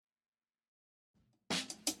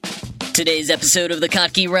Today's episode of the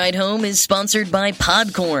Kottke Ride Home is sponsored by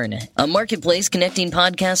Podcorn, a marketplace connecting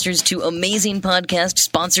podcasters to amazing podcast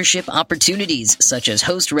sponsorship opportunities, such as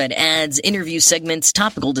host-read ads, interview segments,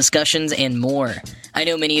 topical discussions, and more. I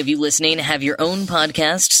know many of you listening have your own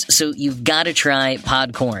podcasts, so you've got to try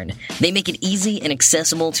Podcorn. They make it easy and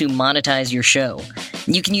accessible to monetize your show.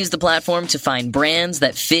 You can use the platform to find brands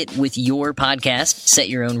that fit with your podcast, set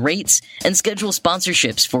your own rates, and schedule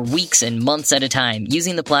sponsorships for weeks and months at a time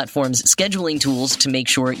using the platform's scheduling tools to make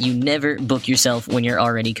sure you never book yourself when you're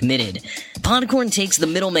already committed. Podcorn takes the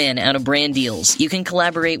middleman out of brand deals. You can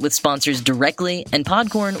collaborate with sponsors directly, and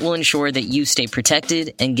Podcorn will ensure that you stay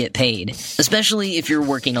protected and get paid. Especially if you're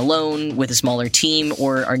working alone, with a smaller team,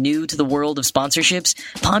 or are new to the world of sponsorships,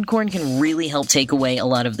 Podcorn can really help take away a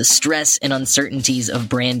lot of the stress and uncertainties of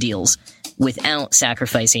brand deals without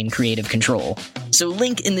sacrificing creative control. So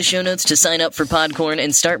link in the show notes to sign up for Podcorn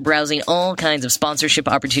and start browsing all kinds of sponsorship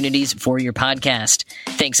opportunities for your podcast.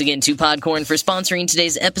 Thanks again to Podcorn for sponsoring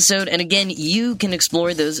today's episode, and again, you can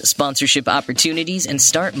explore those sponsorship opportunities and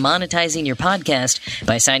start monetizing your podcast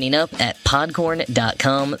by signing up at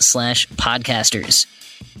podcorn.com/podcasters.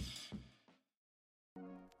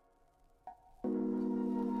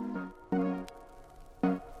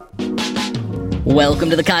 Welcome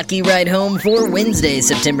to the Kottke Ride Home for Wednesday,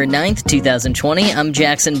 September 9th, 2020. I'm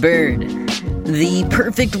Jackson Bird. The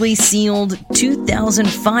perfectly sealed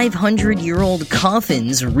 2,500-year-old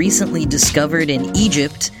coffins recently discovered in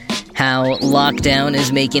Egypt, how lockdown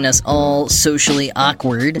is making us all socially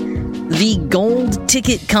awkward, the gold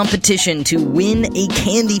ticket competition to win a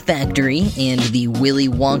candy factory and the Willy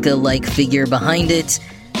Wonka-like figure behind it,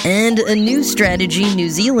 and a new strategy New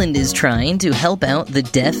Zealand is trying to help out the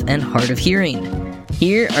deaf and hard of hearing.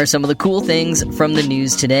 Here are some of the cool things from the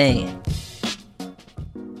news today.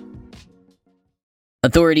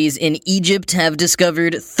 Authorities in Egypt have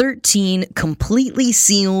discovered 13 completely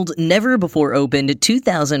sealed, never-before-opened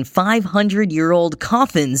 2,500-year-old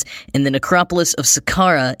coffins in the necropolis of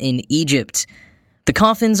Saqqara in Egypt. The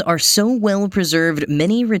coffins are so well preserved,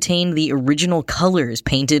 many retain the original colors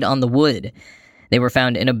painted on the wood. They were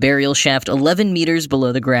found in a burial shaft 11 meters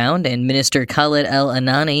below the ground, and Minister Khaled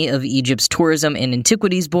Al-Anani of Egypt's Tourism and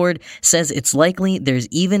Antiquities Board says it's likely there's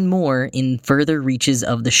even more in further reaches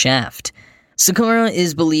of the shaft. Saqqara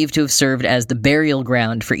is believed to have served as the burial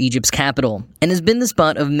ground for Egypt's capital, and has been the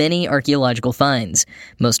spot of many archaeological finds,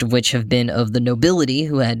 most of which have been of the nobility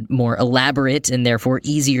who had more elaborate and therefore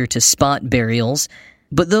easier to spot burials,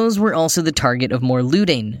 but those were also the target of more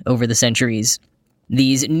looting over the centuries.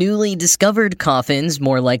 These newly discovered coffins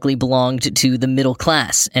more likely belonged to the middle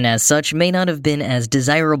class, and as such may not have been as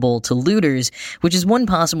desirable to looters, which is one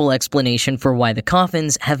possible explanation for why the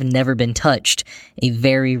coffins have never been touched, a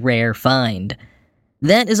very rare find.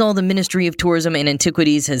 That is all the Ministry of Tourism and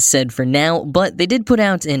Antiquities has said for now, but they did put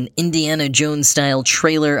out an Indiana Jones-style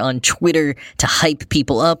trailer on Twitter to hype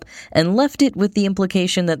people up, and left it with the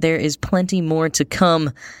implication that there is plenty more to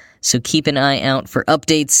come, so keep an eye out for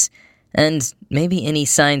updates. And maybe any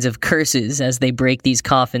signs of curses as they break these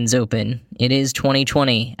coffins open. It is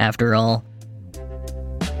 2020, after all.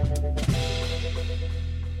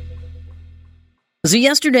 So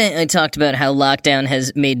yesterday I talked about how lockdown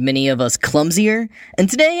has made many of us clumsier, and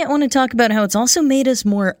today I want to talk about how it's also made us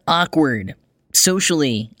more awkward.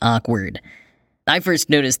 Socially awkward. I first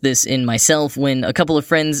noticed this in myself when a couple of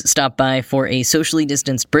friends stopped by for a socially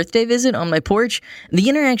distanced birthday visit on my porch. The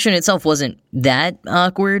interaction itself wasn't that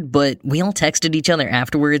awkward, but we all texted each other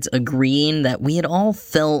afterwards agreeing that we had all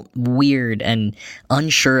felt weird and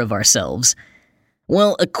unsure of ourselves.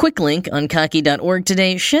 Well, a quick link on Kottke.org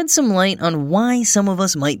today sheds some light on why some of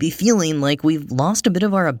us might be feeling like we've lost a bit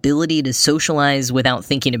of our ability to socialize without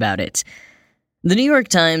thinking about it. The New York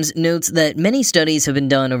Times notes that many studies have been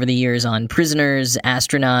done over the years on prisoners,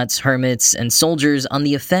 astronauts, hermits, and soldiers on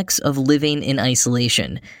the effects of living in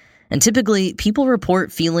isolation. And typically, people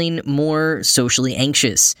report feeling more socially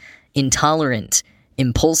anxious, intolerant,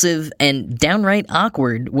 impulsive, and downright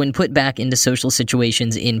awkward when put back into social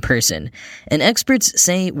situations in person. And experts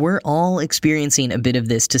say we're all experiencing a bit of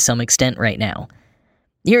this to some extent right now.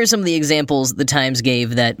 Here are some of the examples the Times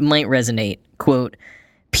gave that might resonate. Quote,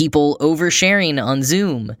 people oversharing on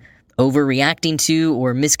Zoom, overreacting to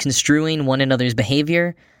or misconstruing one another's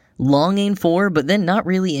behavior, longing for but then not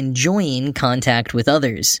really enjoying contact with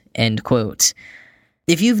others, end quote.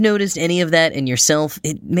 If you've noticed any of that in yourself,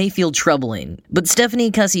 it may feel troubling, but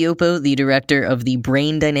Stephanie Casiopo, the director of the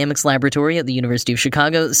Brain Dynamics Laboratory at the University of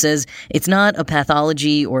Chicago, says it's not a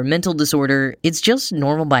pathology or mental disorder, it's just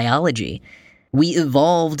normal biology. We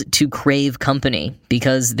evolved to crave company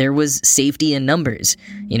because there was safety in numbers.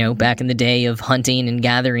 Back in the day of hunting and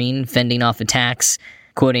gathering, fending off attacks.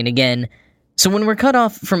 Quoting again, "So when we're cut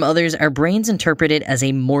off from others, our brains interpret it as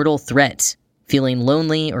a mortal threat. Feeling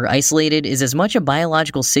lonely or isolated is as much a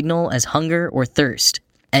biological signal as hunger or thirst.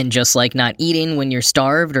 And just like not eating when you're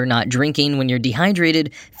starved or not drinking when you're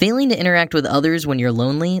dehydrated, failing to interact with others when you're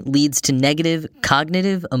lonely leads to negative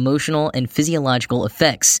cognitive, emotional, and physiological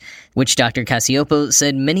effects, which Dr. Cacioppo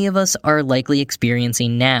said many of us are likely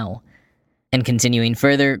experiencing now." And continuing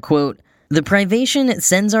further, quote, "The privation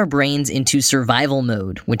sends our brains into survival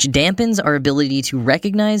mode, which dampens our ability to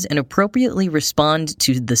recognize and appropriately respond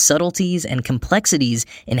to the subtleties and complexities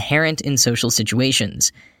inherent in social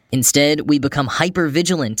situations. Instead, we become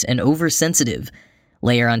hyper-vigilant and oversensitive.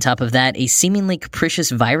 Layer on top of that a seemingly capricious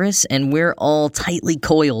virus, and we're all tightly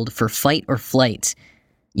coiled for fight or flight.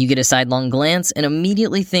 You get a sidelong glance and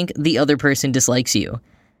immediately think the other person dislikes you.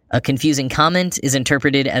 A confusing comment is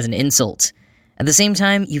interpreted as an insult. At the same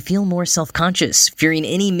time, you feel more self-conscious, fearing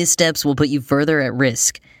any missteps will put you further at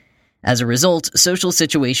risk. As a result, social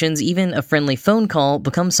situations, even a friendly phone call,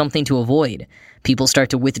 become something to avoid. People start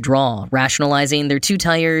to withdraw, rationalizing they're too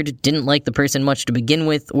tired, didn't like the person much to begin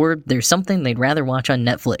with, or there's something they'd rather watch on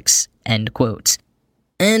Netflix." End quote.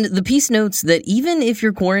 And the piece notes that even if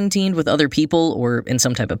you're quarantined with other people or in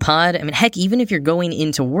some type of pod, heck, even if you're going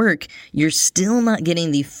into work, you're still not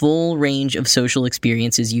getting the full range of social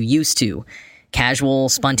experiences you used to. Casual,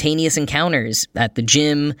 spontaneous encounters at the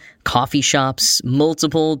gym, coffee shops,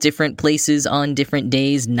 multiple different places on different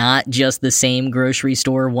days, not just the same grocery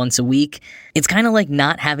store once a week. It's kind of like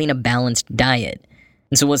not having a balanced diet.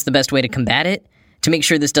 And so what's the best way to combat it? To make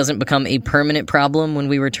sure this doesn't become a permanent problem when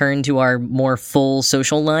we return to our more full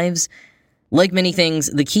social lives? Like many things,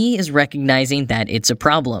 the key is recognizing that it's a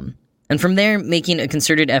problem. And from there, making a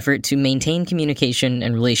concerted effort to maintain communication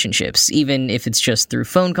and relationships, even if it's just through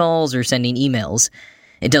phone calls or sending emails.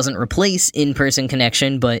 It doesn't replace in-person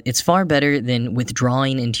connection, but it's far better than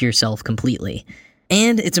withdrawing into yourself completely.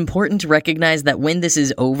 And it's important to recognize that when this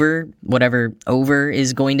is over, whatever over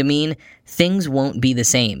is going to mean, things won't be the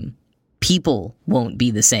same. People won't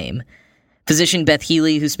be the same. Physician Beth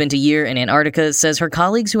Healy, who spent a year in Antarctica, says her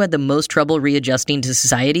colleagues who had the most trouble readjusting to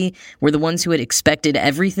society were the ones who had expected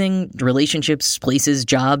everything, relationships, places,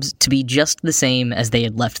 jobs, to be just the same as they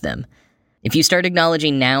had left them. If you start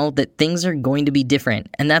acknowledging now that things are going to be different,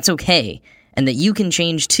 and that's okay, and that you can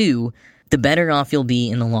change too, the better off you'll be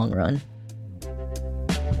in the long run.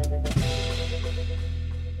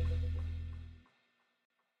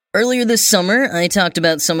 Earlier this summer, I talked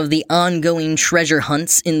about some of the ongoing treasure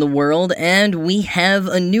hunts in the world, and we have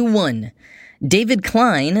a new one. David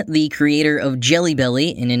Klein, the creator of Jelly Belly,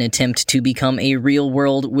 in an attempt to become a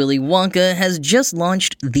real-world Willy Wonka, has just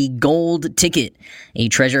launched the Gold Ticket, a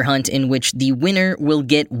treasure hunt in which the winner will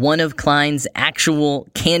get one of Klein's actual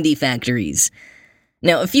candy factories.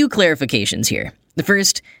 Now, a few clarifications here. The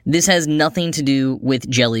first, this has nothing to do with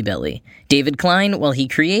Jelly Belly. David Klein, while he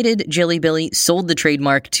created Jelly Belly, sold the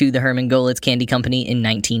trademark to the Herman Goelitz Candy Company in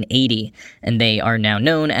 1980, and they are now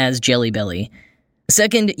known as Jelly Belly.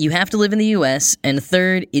 Second, you have to live in the US, and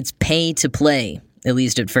third, it's pay to play, at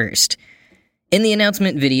least at first. In the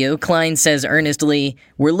announcement video, Klein says earnestly,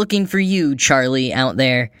 "We're looking for you, Charlie, out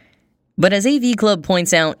there." But as AV Club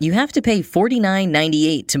points out, you have to pay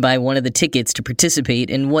 $49.98 to buy one of the tickets to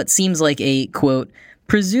participate in what seems like a, quote,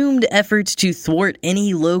 presumed effort to thwart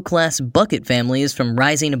any low-class bucket families from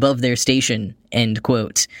rising above their station, end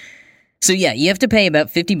quote. So yeah, you have to pay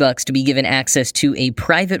about $50 to be given access to a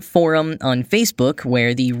private forum on Facebook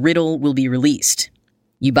where the riddle will be released.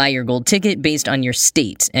 You buy your gold ticket based on your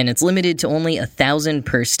state, and it's limited to only 1,000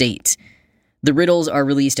 per state. The riddles are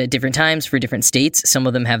released at different times for different states. Some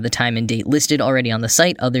of them have the time and date listed already on the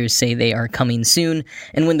site. Others say they are coming soon.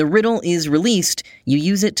 And when the riddle is released, you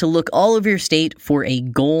use it to look all over your state for a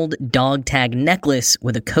gold dog tag necklace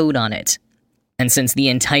with a code on it. And since the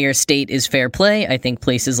entire state is fair play, I think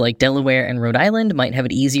places like Delaware and Rhode Island might have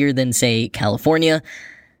it easier than, say, California.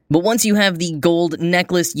 But once you have the gold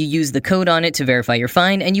necklace, you use the code on it to verify your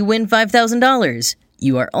find, and you win $5,000.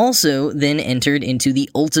 You are also then entered into the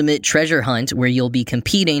ultimate treasure hunt where you'll be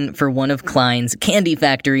competing for one of Klein's candy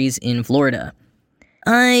factories in Florida.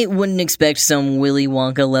 I wouldn't expect some Willy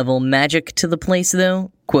Wonka level magic to the place though.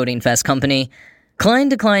 Quoting Fast Company, Klein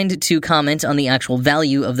declined to comment on the actual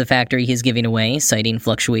value of the factory he's giving away, citing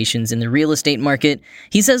fluctuations in the real estate market.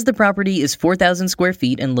 He says the property is 4,000 square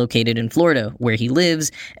feet and located in Florida, where he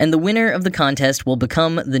lives, and the winner of the contest will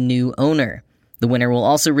become the new owner. The winner will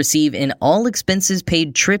also receive an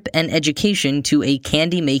all-expenses-paid trip and education to a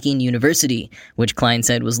candy-making university, which Klein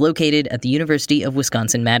said was located at the University of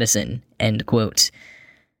Wisconsin-Madison. End quote.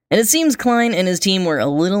 And it seems Klein and his team were a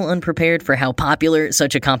little unprepared for how popular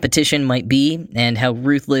such a competition might be, and how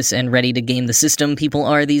ruthless and ready to game the system people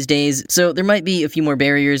are these days, so there might be a few more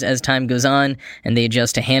barriers as time goes on, and they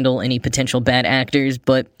adjust to handle any potential bad actors,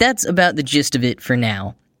 but that's about the gist of it for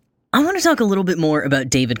now. I want to talk a little bit more about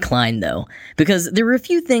David Klein, though, because there were a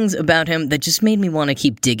few things about him that just made me want to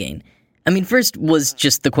keep digging. I mean, first was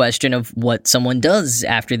just the question of what someone does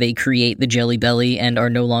after they create the Jelly Belly and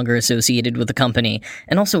are no longer associated with the company,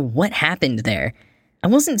 and also what happened there. I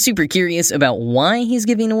wasn't super curious about why he's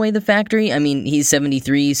giving away the factory. I mean, he's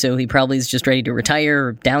 73, so he probably is just ready to retire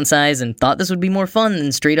or downsize and thought this would be more fun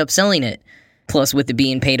than straight up selling it. Plus, with it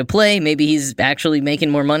being pay to play, maybe he's actually making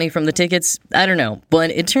more money from the tickets. I don't know,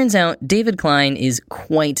 but it turns out David Klein is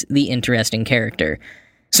quite the interesting character.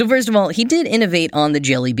 So first of all, he did innovate on the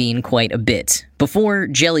jelly bean quite a bit. Before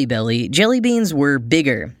Jelly Belly, jelly beans were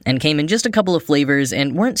bigger and came in just a couple of flavors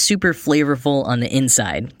and weren't super flavorful on the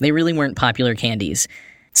inside. They really weren't popular candies.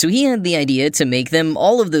 So he had the idea to make them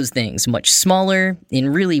all of those things, much smaller,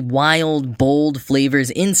 in really wild, bold flavors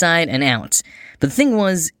inside and out. But the thing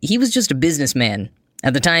was, he was just a businessman.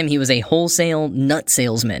 At the time, he was a wholesale nut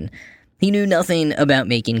salesman. He knew nothing about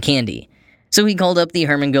making candy. So he called up the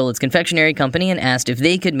Herman Goelitz's confectionery company and asked if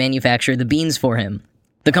they could manufacture the beans for him.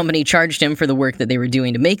 The company charged him for the work that they were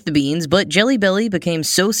doing to make the beans, but Jelly Belly became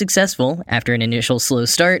so successful, after an initial slow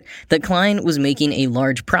start, that Klein was making a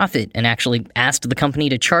large profit and actually asked the company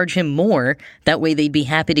to charge him more, that way they'd be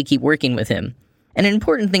happy to keep working with him. And an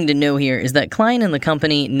important thing to know here is that Klein and the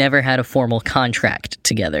company never had a formal contract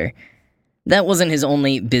together. That wasn't his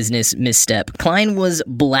only business misstep. Klein was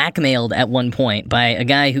blackmailed at one point by a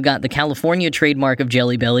guy who got the California trademark of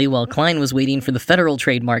Jelly Belly while Klein was waiting for the federal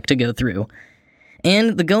trademark to go through.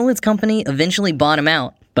 And the Goelitz company eventually bought him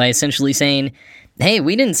out by essentially saying, "Hey,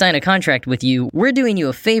 we didn't sign a contract with you. We're doing you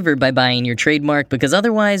a favor by buying your trademark because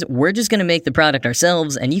otherwise we're just going to make the product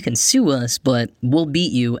ourselves and you can sue us, but we'll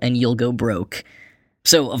beat you and you'll go broke."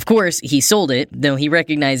 So, of course, he sold it, though he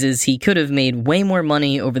recognizes he could have made way more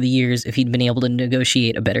money over the years if he'd been able to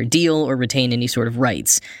negotiate a better deal or retain any sort of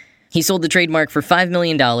rights. He sold the trademark for $5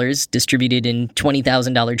 million, distributed in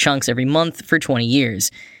 $20,000 chunks every month for 20 years.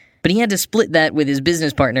 But he had to split that with his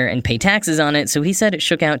business partner and pay taxes on it, so he said it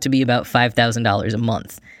shook out to be about $5,000 a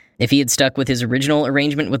month. If he had stuck with his original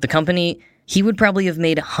arrangement with the company, he would probably have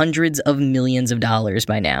made hundreds of millions of dollars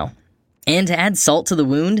by now. And to add salt to the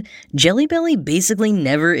wound, Jelly Belly basically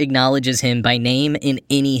never acknowledges him by name in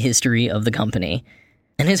any history of the company.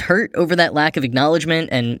 And his hurt over that lack of acknowledgement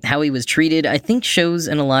and how he was treated, I think shows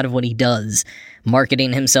in a lot of what he does.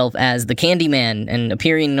 Marketing himself as the Candyman and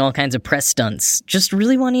appearing in all kinds of press stunts, just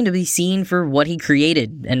really wanting to be seen for what he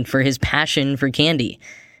created and for his passion for candy.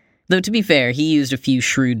 Though to be fair, he used a few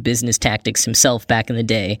shrewd business tactics himself back in the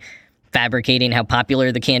day, fabricating how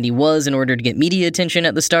popular the candy was in order to get media attention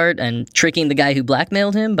at the start, and tricking the guy who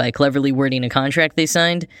blackmailed him by cleverly wording a contract they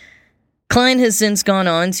signed. Klein has since gone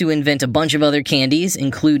on to invent a bunch of other candies,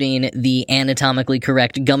 including the anatomically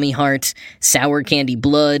correct gummy heart, sour candy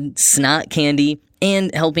blood, snot candy,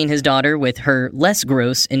 and helping his daughter with her less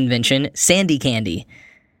gross invention, Sandy Candy.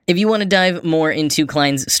 If you want to dive more into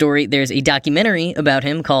Klein's story, there's a documentary about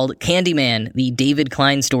him called Candyman, the David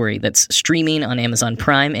Klein story, that's streaming on Amazon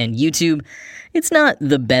Prime and YouTube. It's not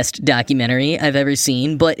the best documentary I've ever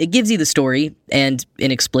seen, but it gives you the story, and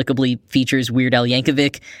inexplicably features Weird Al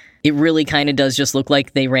Yankovic. It really kind of does just look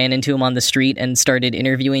like they ran into him on the street and started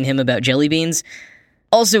interviewing him about jelly beans.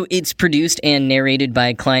 Also, it's produced and narrated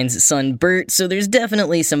by Klein's son Bert, so there's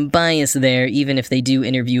definitely some bias there, even if they do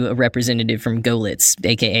interview a representative from Goelitz,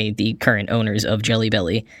 aka the current owners of Jelly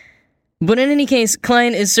Belly. But in any case,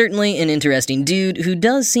 Klein is certainly an interesting dude who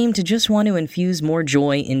does seem to just want to infuse more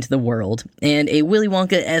joy into the world, and a Willy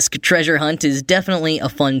Wonka-esque treasure hunt is definitely a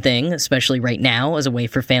fun thing, especially right now, as a way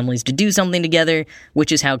for families to do something together,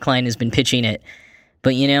 which is how Klein has been pitching it.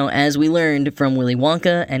 But you know, as we learned from Willy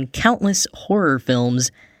Wonka and countless horror films,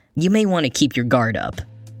 you may want to keep your guard up.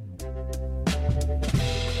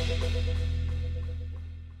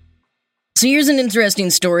 So here's an interesting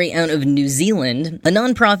story out of New Zealand. A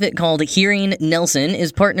nonprofit called Hearing Nelson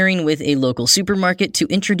is partnering with a local supermarket to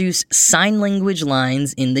introduce sign language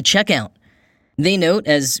lines in the checkout. They note,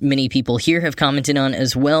 as many people here have commented on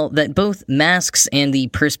as well, that both masks and the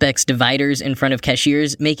Perspex dividers in front of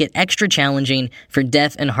cashiers make it extra challenging for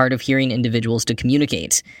deaf and hard of hearing individuals to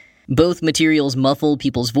communicate. Both materials muffle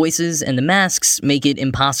people's voices, and the masks make it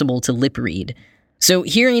impossible to lip read. So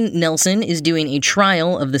Hearing Nelson is doing a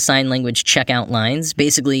trial of the sign language checkout lines.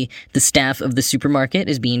 Basically, the staff of the supermarket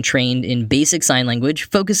is being trained in basic sign language,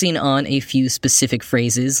 focusing on a few specific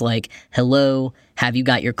phrases like hello, have you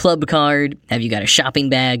got your club card, have you got a shopping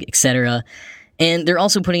bag, etc. And they're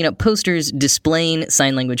also putting up posters displaying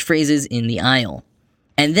sign language phrases in the aisle.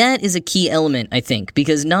 And that is a key element, I think,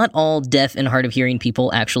 because not all deaf and hard of hearing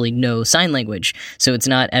people actually know sign language, so it's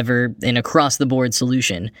not ever an across-the-board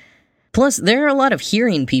solution. Plus, there are a lot of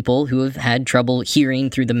hearing people who have had trouble hearing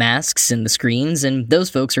through the masks and the screens, and those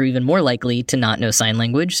folks are even more likely to not know sign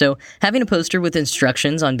language, so having a poster with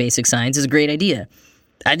instructions on basic signs is a great idea.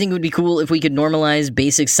 I think it would be cool if we could normalize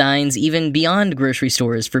basic signs even beyond grocery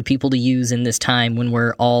stores for people to use in this time when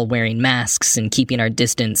we're all wearing masks and keeping our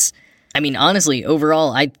distance. I mean, honestly,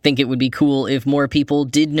 overall, I think it would be cool if more people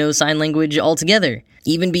did know sign language altogether,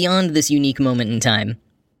 even beyond this unique moment in time.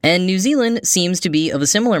 And New Zealand seems to be of a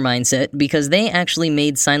similar mindset because they actually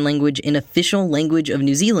made sign language an official language of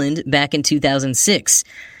New Zealand back in 2006.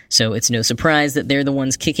 So it's no surprise that they're the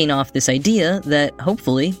ones kicking off this idea that,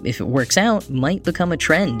 hopefully, if it works out, might become a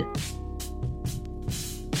trend.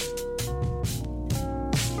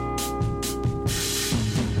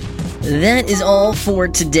 That is all for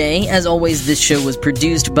today. As always, this show was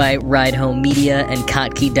produced by Ride Home Media and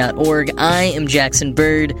Kottke.org. I am Jackson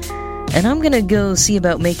Bird, and I'm gonna go see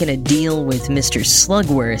about making a deal with Mr.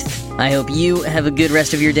 Slugworth. I hope you have a good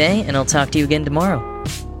rest of your day, and I'll talk to you again tomorrow.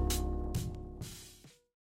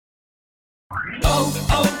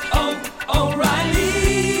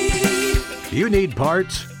 O'Reilly! You need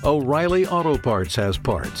parts? O'Reilly Auto Parts has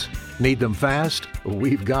parts. Need them fast?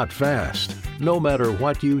 We've got fast. No matter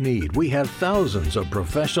what you need, we have thousands of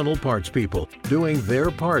professional parts people doing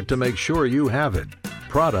their part to make sure you have it.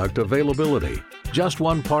 Product availability. Just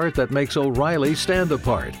one part that makes O'Reilly stand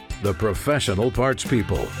apart. The professional parts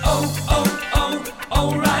people.